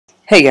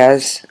Hey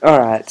guys,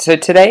 alright, so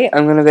today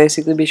I'm going to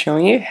basically be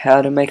showing you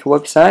how to make a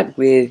website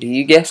with,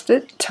 you guessed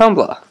it,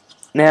 Tumblr.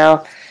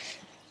 Now,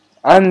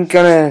 I'm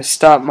going to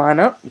start mine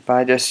up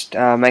by just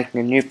making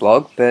a new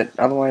blog, but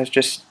otherwise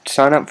just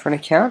sign up for an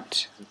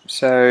account.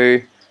 So,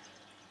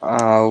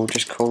 I'll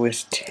just call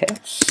this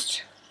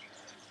test.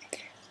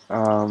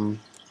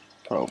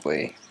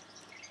 Probably.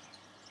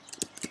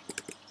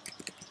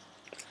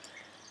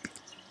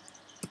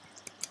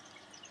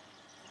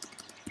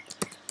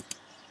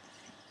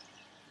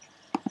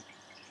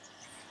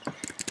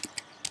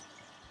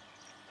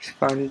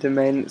 Find a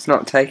domain that's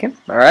not taken.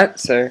 Alright,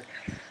 so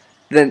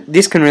then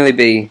this can really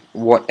be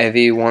whatever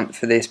you want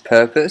for this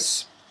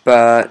purpose,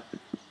 but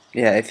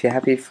yeah, if you're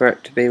happy for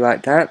it to be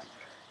like that,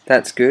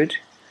 that's good.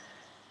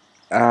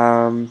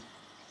 You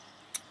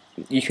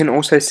can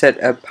also set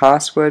a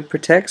password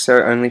protect,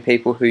 so only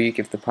people who you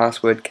give the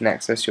password can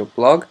access your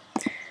blog.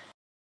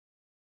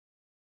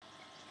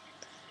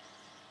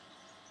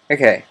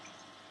 Okay,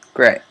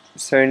 great.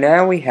 So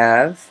now we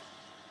have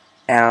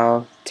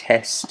our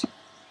test.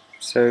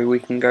 So we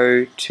can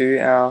go to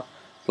our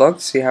blog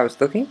to see how it's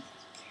looking.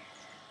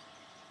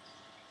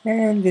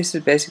 And this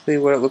is basically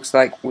what it looks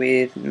like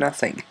with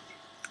nothing.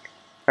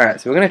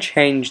 Alright, so we're going to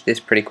change this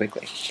pretty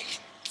quickly.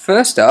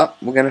 First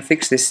up, we're going to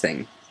fix this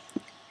thing.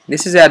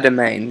 This is our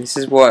domain. This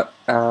is what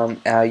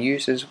our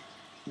users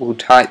will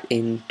type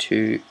in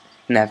to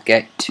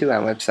navigate to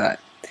our website.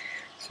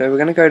 So we're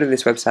going to go to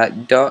this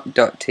website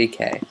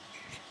 .tk.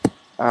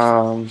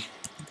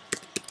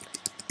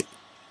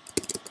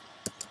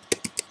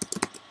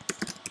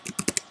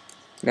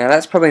 Now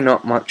that's probably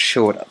not much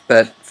shorter,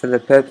 but for the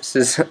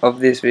purposes of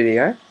this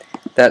video,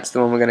 that's the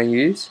one we're going to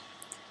use.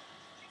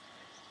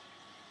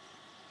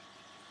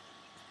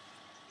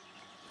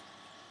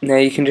 Now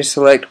you can just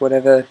select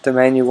whatever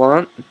domain you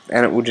want,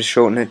 and it will just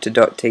shorten it to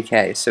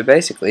 .tk. So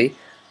basically,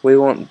 we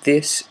want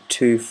this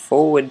to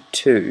forward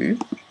to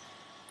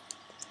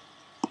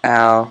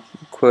our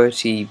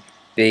QWERTY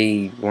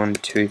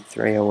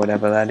B123 or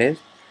whatever that is.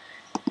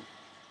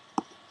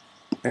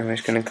 And we're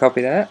just going to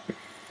copy that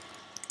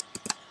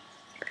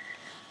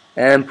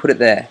and put it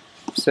there.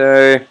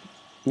 So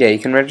yeah, you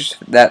can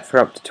register that for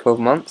up to 12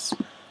 months.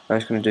 I'm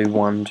just going to do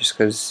one just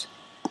because,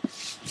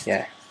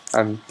 yeah,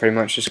 I'm pretty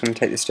much just going to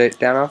take this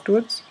down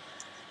afterwards.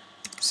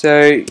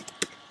 So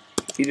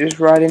you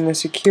just write in the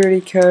security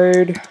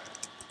code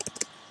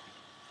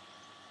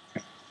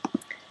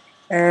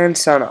and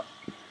sign up.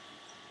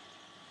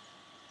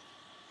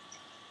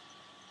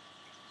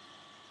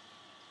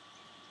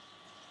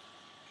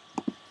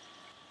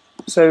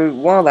 So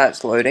while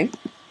that's loading,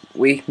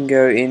 we can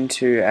go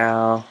into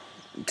our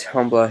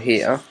Tumblr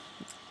here,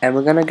 and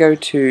we're going to go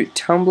to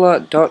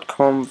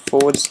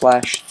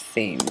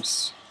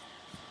tumblr.com/themes.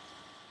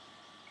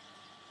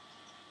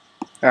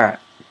 Alright.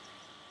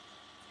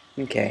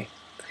 Okay.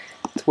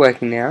 It's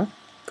working now.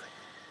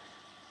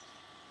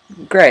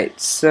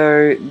 Great,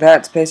 so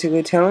that's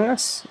basically telling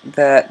us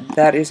that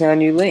that is our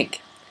new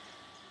link.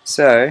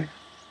 So,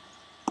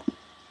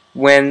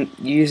 when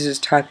users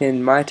type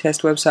in my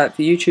test website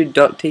for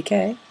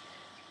YouTube.tk,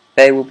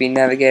 they will be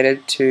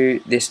navigated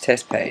to this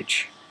test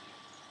page.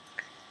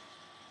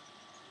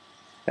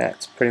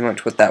 That's pretty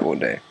much what that will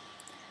do.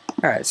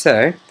 Alright,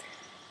 so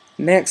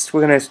next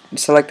we're going to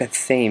select a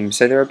theme.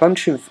 So there are a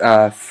bunch of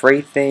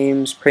free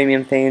themes,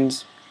 premium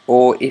themes,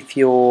 or if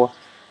you're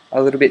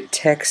a little bit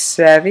tech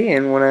savvy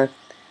and want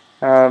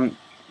to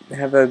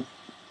have a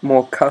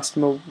more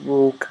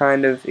customable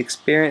kind of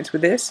experience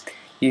with this,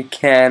 you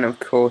can of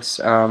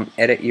course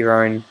edit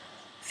your own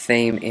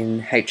theme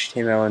in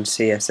HTML and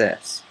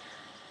CSS.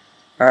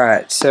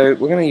 Alright, so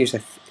we're going to use a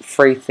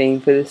free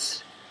theme for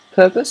this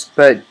purpose,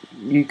 but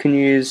you can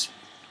use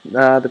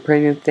the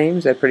premium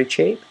themes. They're pretty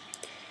cheap.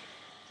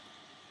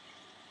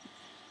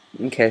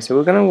 Okay, so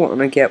we're going to want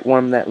to get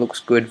one that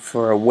looks good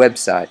for a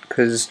website,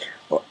 because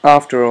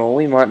after all,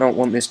 we might not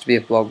want this to be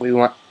a blog. We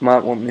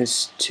might want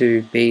this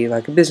to be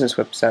like a business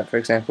website, for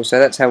example. So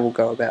that's how we'll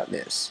go about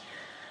this.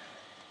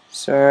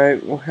 So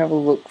we'll have a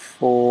look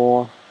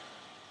for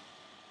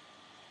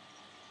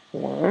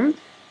one.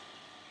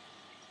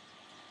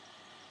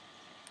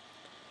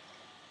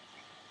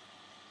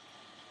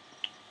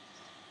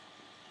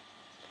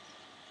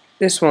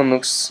 This one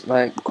looks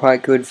like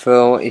quite good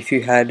for if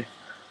you had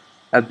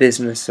a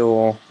business,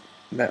 or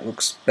that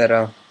looks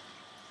better.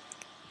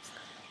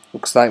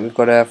 Looks like we've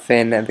got our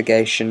fair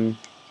navigation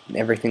and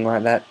everything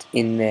like that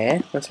in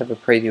there. Let's have a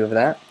preview of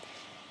that.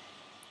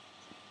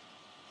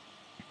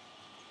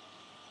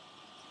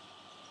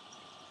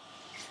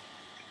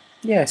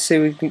 Yeah, see,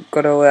 we've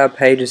got all our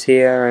pages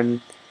here,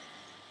 and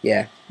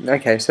yeah,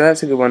 okay, so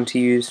that's a good one to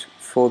use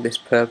for this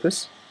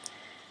purpose.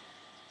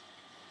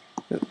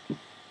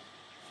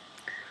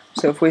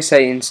 So if we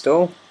say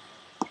install,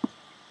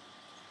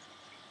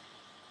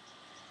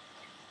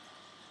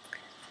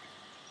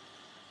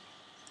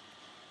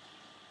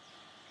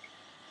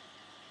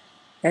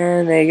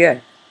 and there you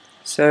go.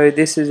 So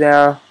this is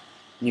our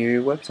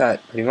new website,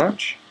 pretty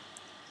much.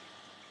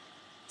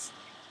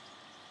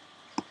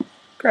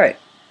 Great.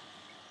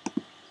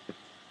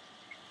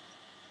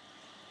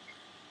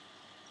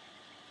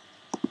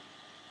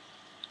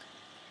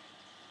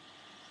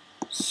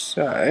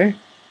 So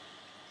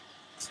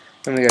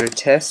when we go to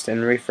test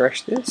and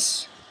refresh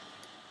this,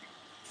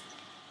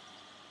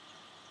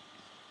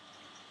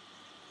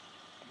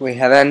 we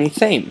have our new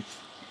theme.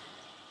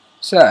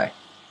 So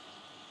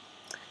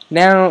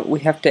now we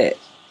have to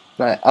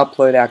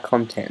upload our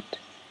content.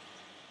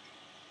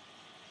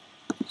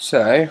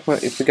 So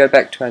if we go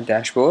back to our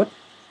dashboard,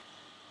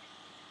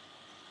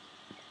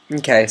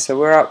 okay, so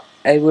we're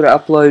able to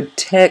upload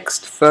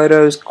text,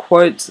 photos,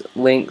 quotes,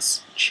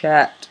 links,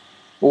 chat,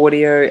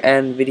 audio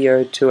and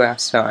video to our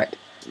site.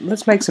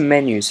 Let's make some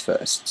menus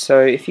first.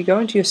 So if you go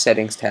into your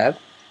settings tab,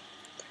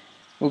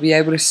 we'll be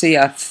able to see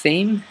our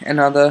theme and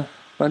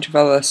bunch of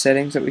other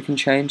settings that we can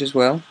change as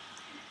well.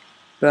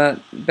 But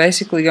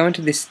basically go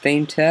into this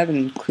theme tab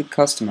and click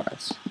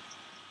customize.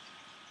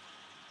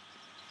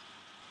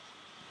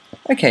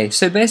 Okay,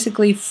 so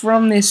basically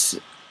from this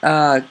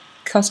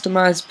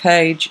customize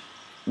page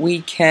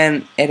we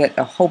can edit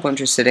a whole bunch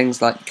of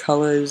settings like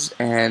colors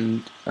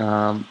and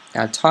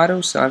our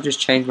title. So I've just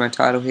changed my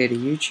title here to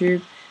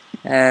YouTube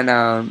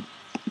and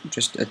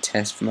just a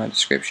test for my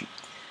description.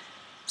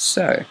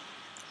 So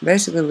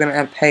basically we're going to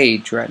add a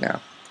page right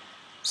now.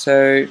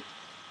 So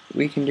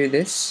we can do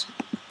this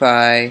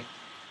by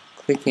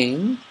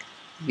clicking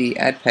the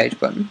add page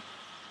button,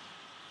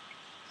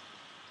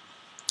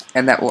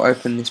 and that will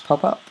open this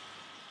pop-up,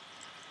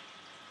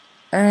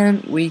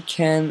 and we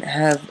can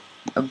have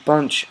a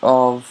bunch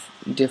of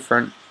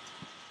different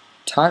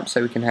types.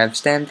 So we can have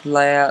standard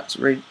layouts,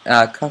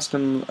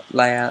 custom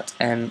layouts,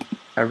 and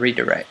a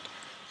redirect.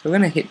 So we're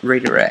going to hit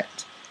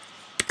redirect,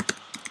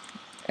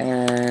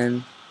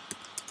 and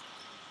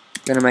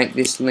I'm going to make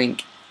this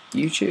link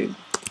YouTube.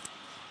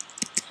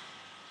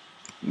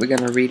 We're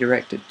going to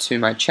redirect it to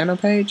my channel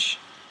page,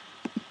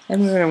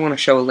 and we're going to want to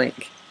show a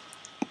link.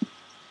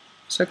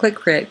 So click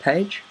create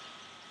page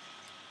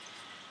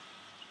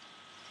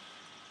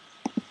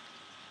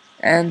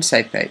and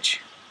save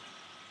page.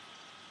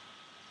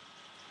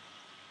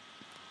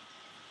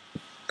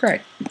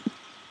 Great.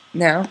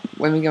 Now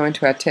when we go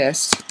into our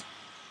test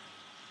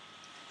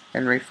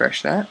and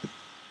refresh that,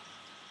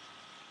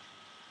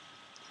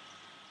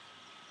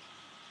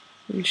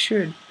 we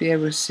should be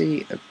able to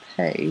see a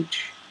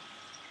page.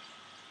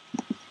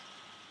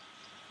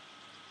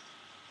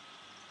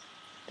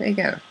 There you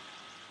go.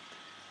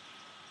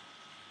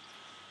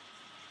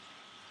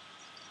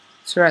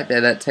 So right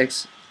there, that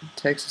takes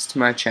us to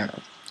my channel.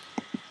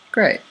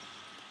 Great.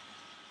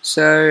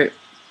 So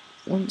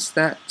once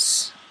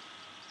that's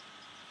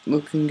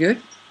looking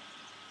good,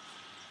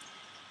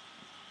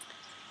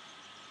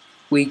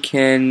 we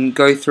can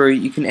go through.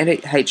 You can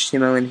edit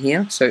HTML in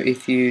here. So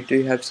if you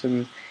do have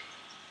some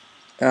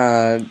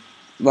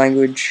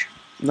language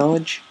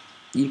knowledge,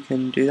 you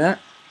can do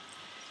that.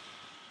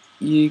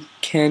 You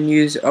can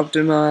use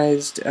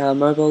optimized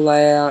mobile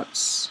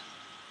layouts.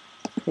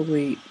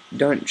 Probably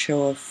don't show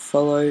or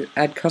follow.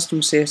 Add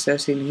custom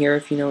CSS in here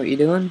if you know what you're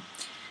doing.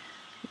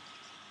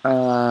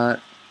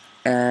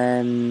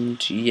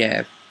 And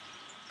yeah,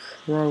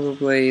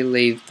 probably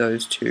leave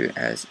those two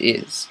as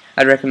is.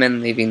 I'd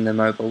recommend leaving the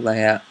mobile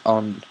layout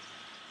on.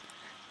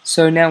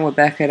 So now we're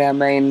back at our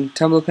main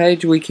Tumblr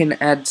page. We can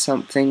add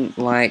something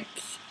like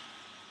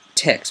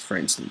text, for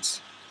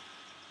instance.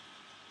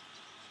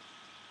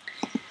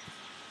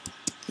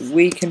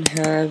 We can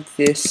have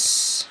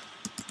this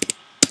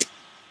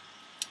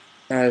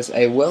as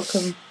a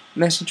welcome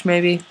message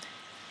maybe.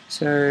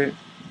 So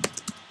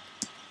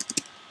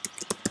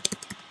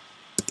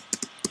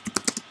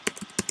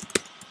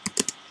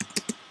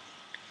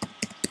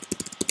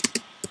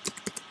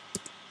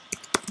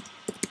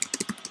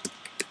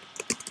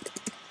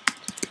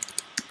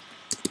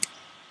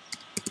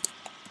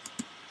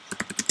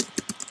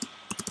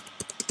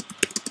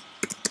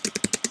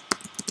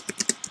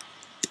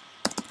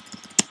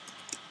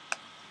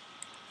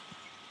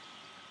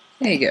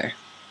there you go.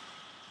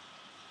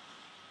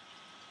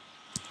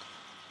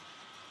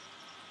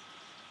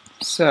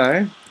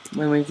 So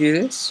when we view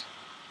this,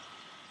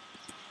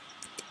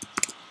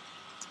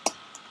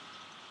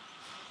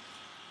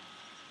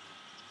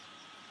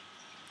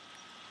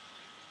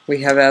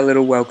 we have our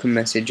little welcome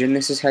message, and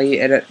this is how you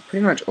edit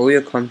pretty much all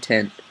your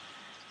content.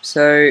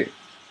 So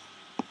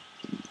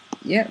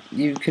yeah,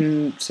 you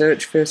can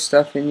search for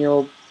stuff in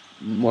your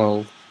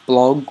blog,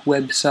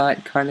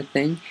 website kind of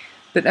thing,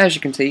 but as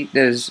you can see,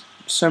 there's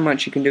so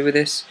much you can do with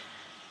this.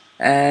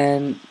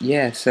 And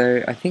yeah,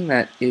 so I think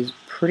that is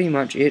pretty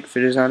much it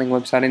for designing a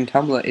website in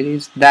Tumblr. It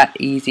is that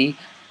easy.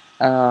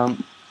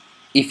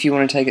 If you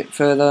want to take it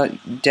further,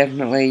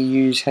 definitely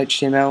use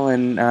HTML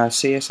and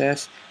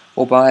CSS,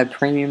 or buy a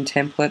premium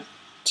template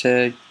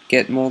to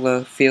get more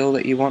the feel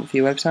that you want for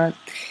your website.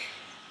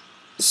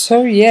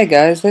 So yeah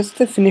guys, that's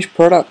the finished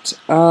product.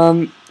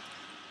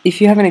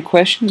 If you have any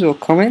questions or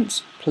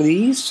comments,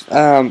 please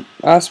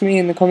ask me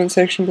in the comment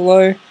section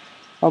below.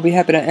 I'll be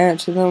happy to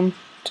answer them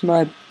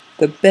to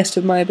the best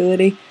of my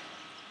ability.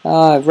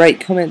 Rate,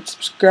 comment,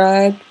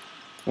 subscribe.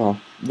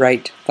 Well,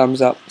 rate,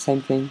 thumbs up,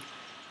 same thing.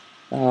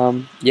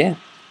 Yeah,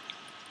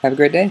 have a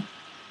great day.